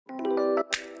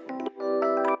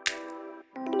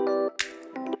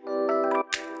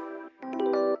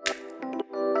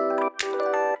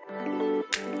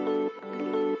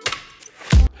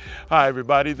Hi,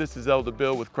 everybody. This is Elder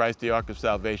Bill with Christ the Ark of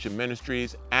Salvation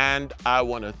Ministries, and I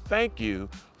want to thank you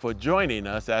for joining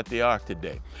us at the Ark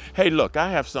today. Hey, look,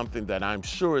 I have something that I'm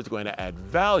sure is going to add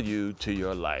value to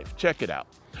your life. Check it out.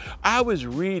 I was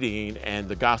reading in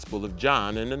the Gospel of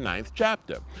John in the 9th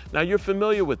chapter. Now, you're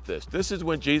familiar with this. This is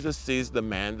when Jesus sees the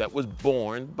man that was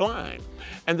born blind.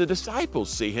 And the disciples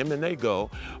see him and they go,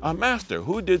 Master,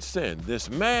 who did sin, this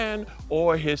man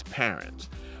or his parents?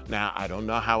 Now, I don't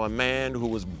know how a man who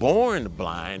was born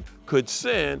blind could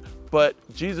sin, but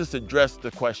Jesus addressed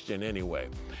the question anyway.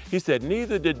 He said,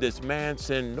 neither did this man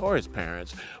sin nor his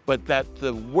parents, but that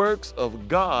the works of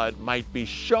God might be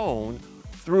shown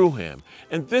through him.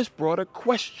 And this brought a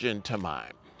question to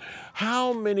mind.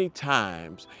 How many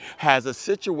times has a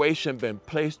situation been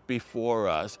placed before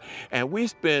us and we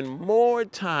spend more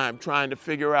time trying to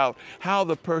figure out how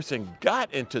the person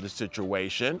got into the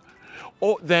situation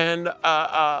than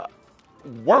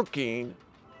working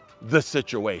the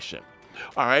situation?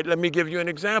 All right, let me give you an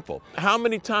example. How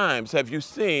many times have you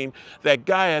seen that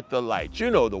guy at the light?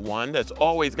 You know, the one that's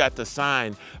always got the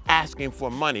sign asking for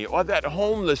money, or that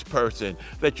homeless person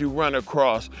that you run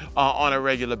across on a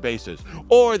regular basis,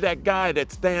 or that guy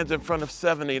that stands in front of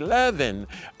 7-Eleven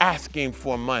asking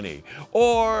for money,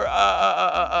 or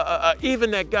even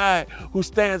that guy who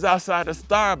stands outside of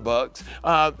Starbucks,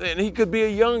 and he could be a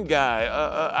young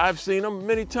guy. I've seen him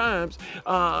many times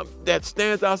that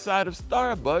stands outside of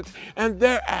Starbucks and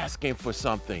they're asking for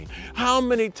something. How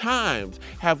many times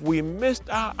have we missed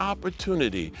our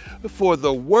opportunity for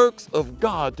the works of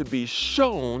God to be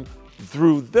shown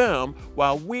through them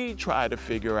while we try to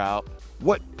figure out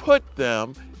what put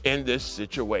them in this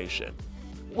situation?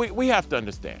 We have to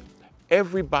understand,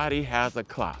 everybody has a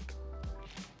clock,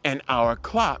 and our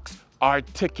clocks are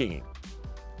ticking.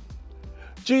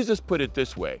 Jesus put it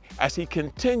this way as he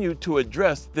continued to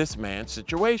address this man's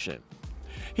situation.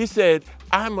 He said,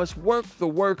 I must work the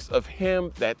works of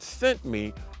him that sent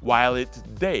me while it's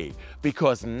day,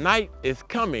 because night is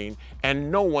coming and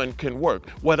no one can work.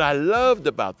 What I loved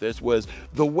about this was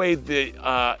the way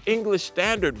the English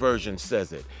Standard Version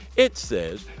says it. It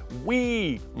says,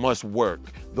 we must work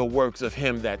the works of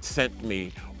him that sent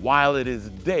me while it is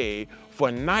day,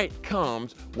 for night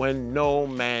comes when no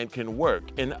man can work.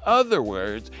 In other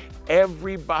words,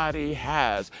 everybody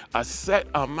has a set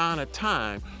amount of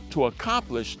time to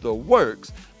accomplish the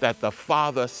works that the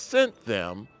Father sent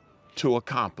them to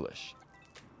accomplish.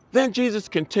 Then Jesus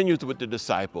continues with the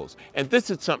disciples, and this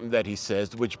is something that he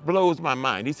says which blows my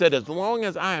mind. He said, as long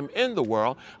as I am in the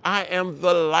world, I am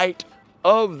the light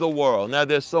of the world. Now,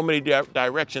 there's so many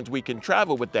directions we can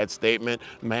travel with that statement.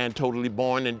 Man totally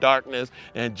born in darkness,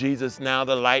 and Jesus now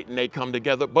the light, and they come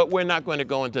together. But we're not going to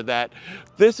go into that.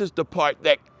 This is the part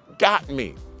that got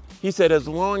me. He said, as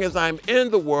long as I'm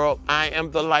in the world, I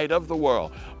am the light of the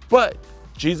world. But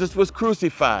Jesus was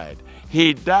crucified.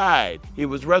 He died. He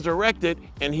was resurrected,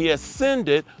 and he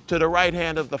ascended to the right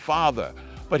hand of the Father.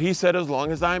 But he said, as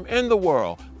long as I'm in the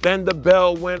world, then the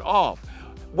bell went off.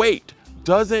 Wait.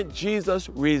 Doesn't Jesus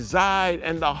reside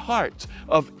in the hearts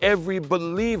of every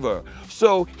believer?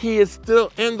 So he is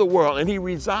still in the world and he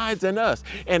resides in us.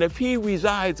 And if he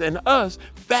resides in us,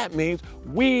 that means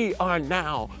we are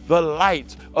now the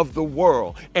lights of the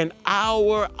world. And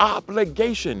our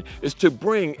obligation is to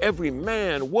bring every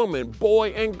man, woman, boy,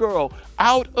 and girl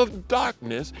out of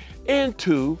darkness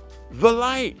into the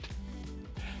light.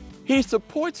 He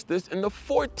supports this in the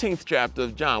 14th chapter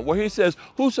of John, where he says,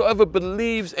 whosoever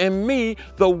believes in me,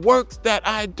 the works that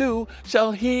I do,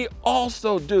 shall he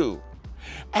also do.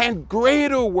 And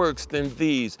greater works than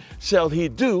these shall he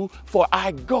do, for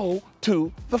I go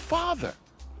to the Father.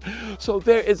 So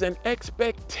there is an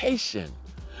expectation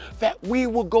that we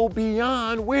will go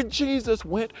beyond where Jesus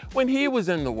went when he was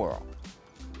in the world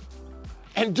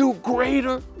and do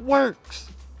greater works.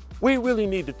 We really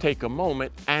need to take a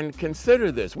moment and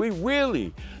consider this. We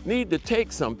really need to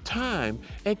take some time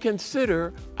and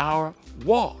consider our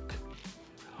walk.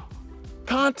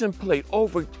 Contemplate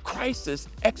over Christ's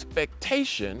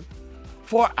expectation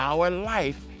for our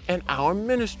life and our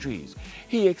ministries.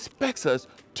 He expects us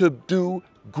to do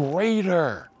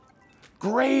greater.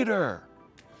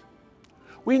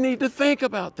 We need to think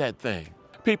about that thing.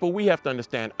 People, we have to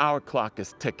understand our clock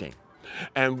is ticking.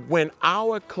 And when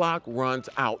our clock runs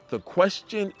out, the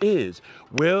question is,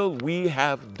 will we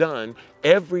have done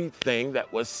everything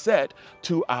that was set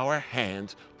to our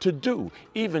hands to do?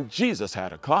 Even Jesus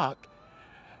had a clock.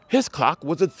 His clock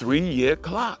was a 3-year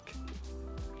clock.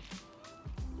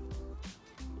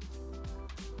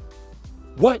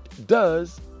 What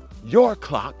does your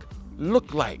clock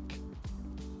look like?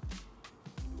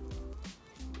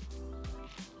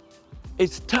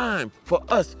 It's time for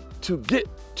us to get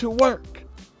to work.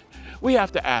 We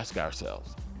have to ask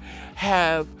ourselves,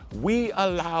 have we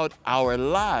allowed our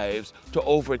lives to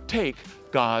overtake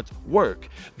God's work?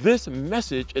 This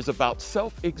message is about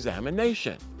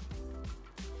self-examination.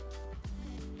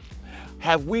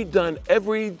 Have we done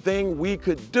everything we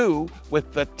could do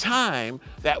with the time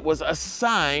that was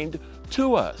assigned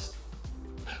to us?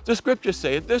 The scriptures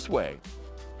say it this way: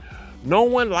 no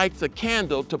one lights a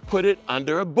candle to put it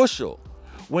under a bushel.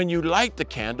 When you light the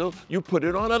candle, you put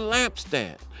it on a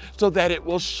lampstand so that it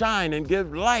will shine and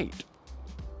give light.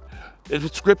 The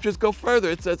scriptures go further.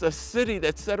 It says a city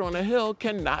that's set on a hill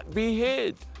cannot be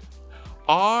hid.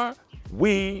 Are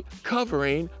we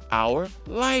covering our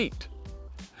light?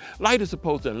 Light is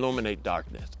supposed to illuminate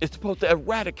darkness. It's supposed to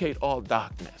eradicate all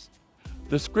darkness.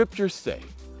 The scriptures say,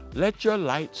 let your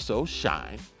light so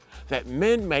shine that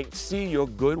men might see your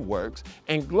good works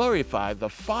and glorify the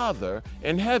Father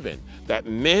in heaven. That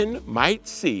men might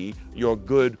see your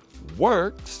good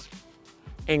works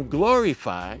and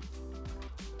glorify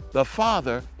the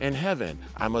Father in heaven.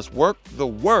 I must work the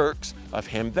works of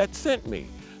him that sent me,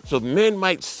 so men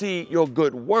might see your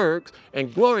good works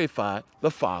and glorify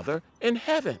the Father in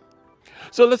heaven.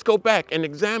 So let's go back and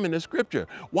examine the scripture.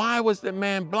 Why was the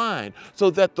man blind? So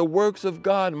that the works of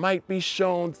God might be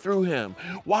shown through him.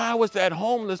 Why was that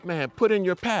homeless man put in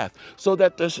your path? So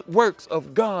that the works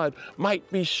of God might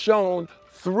be shown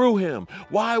through him.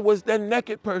 Why was the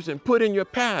naked person put in your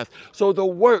path? So the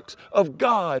works of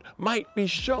God might be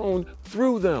shown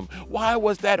through them. Why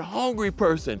was that hungry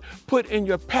person put in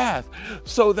your path?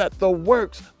 So that the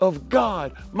works of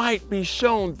God might be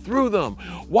shown through them.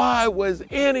 Why was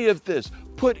any of this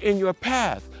put in your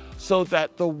path? So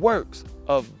that the works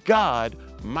of God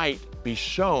might be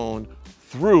shown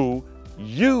through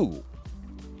you.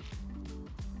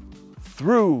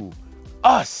 Through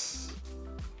us.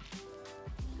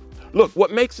 Look,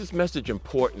 what makes this message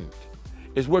important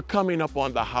is we're coming up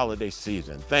on the holiday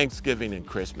season, Thanksgiving and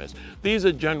Christmas. These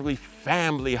are generally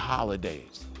family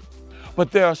holidays.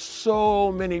 But there are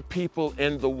so many people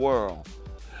in the world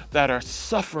that are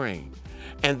suffering,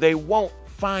 and they won't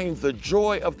find the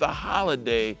joy of the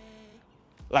holiday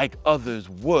like others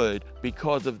would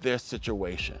because of their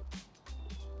situation.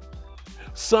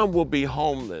 Some will be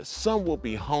homeless, some will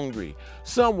be hungry,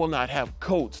 some will not have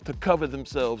coats to cover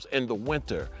themselves in the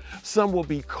winter, some will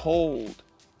be cold.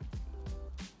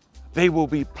 They will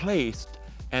be placed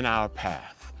in our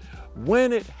path.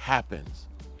 When it happens,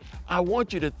 I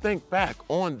want you to think back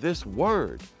on this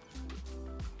word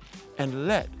and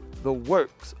let the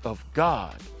works of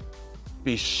God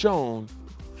be shown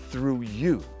through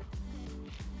you.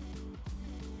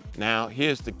 Now,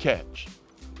 here's the catch.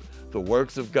 The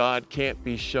works of God can't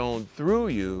be shown through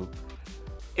you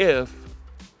if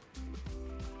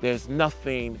there's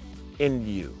nothing in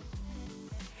you.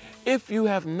 If you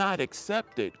have not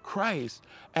accepted Christ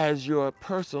as your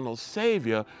personal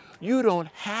Savior, you don't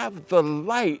have the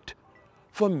light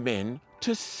for men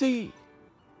to see.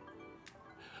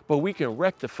 But we can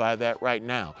rectify that right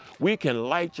now. We can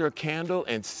light your candle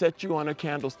and set you on a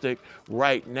candlestick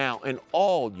right now. And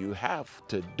all you have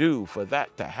to do for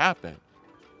that to happen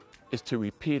is to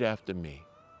repeat after me.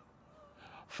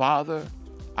 Father,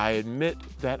 I admit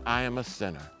that I am a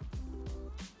sinner.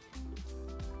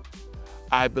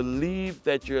 I believe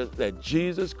that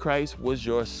Jesus Christ was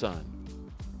your son.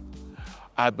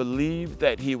 I believe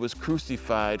that he was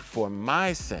crucified for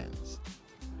my sins.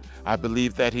 I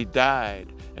believe that he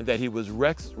died and that he was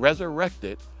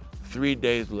resurrected 3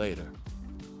 days later.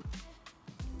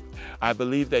 I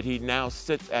believe that he now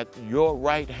sits at your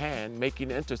right hand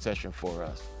making intercession for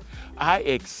us. I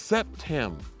accept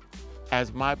him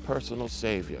as my personal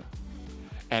Savior.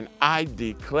 And I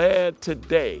declare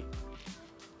today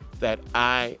that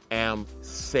I am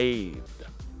saved.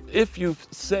 If you've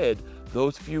said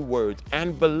those few words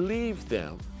and believe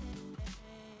them,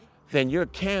 then your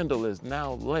candle is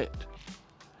now lit.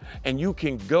 And you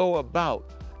can go about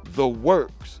the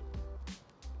works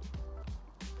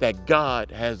that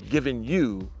God has given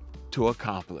you to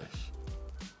accomplish.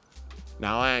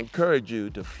 Now, I encourage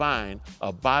you to find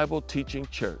a Bible teaching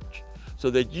church so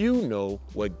that you know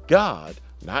what God,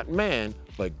 not man,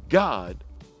 but God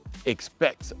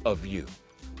expects of you.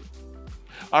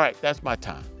 All right, that's my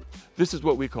time. This is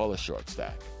what we call a short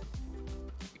stack.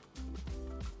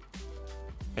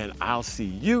 And I'll see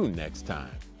you next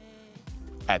time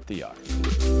at the Ark.